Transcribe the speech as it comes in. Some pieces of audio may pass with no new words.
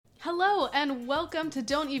Hello and welcome to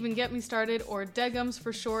Don't Even Get Me Started, or DEGMS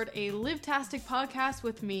for short, a Live-tastic podcast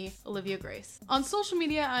with me, Olivia Grace. On social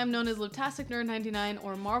media, I am known as Live-tastic Nerd 99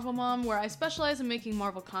 or Marvel Mom, where I specialize in making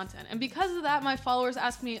Marvel content. And because of that, my followers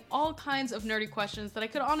ask me all kinds of nerdy questions that I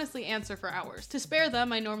could honestly answer for hours. To spare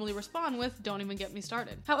them, I normally respond with, "Don't even get me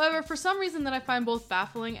started." However, for some reason that I find both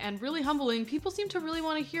baffling and really humbling, people seem to really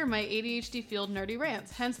want to hear my ADHD-fueled nerdy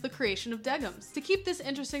rants, hence the creation of DEGMS. To keep this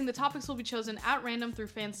interesting, the topics will be chosen at random through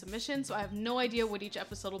fan submission, so I have no idea what each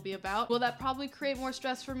episode will be about. Will that probably create more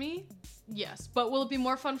stress for me? Yes. But will it be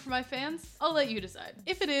more fun for my fans? I'll let you decide.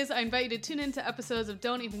 If it is, I invite you to tune into episodes of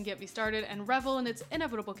Don't Even Get Me Started and revel in its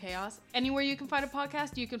inevitable chaos. Anywhere you can find a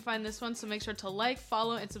podcast, you can find this one, so make sure to like,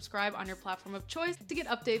 follow, and subscribe on your platform of choice to get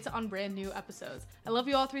updates on brand new episodes. I love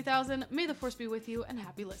you all 3000, may the force be with you, and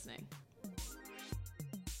happy listening.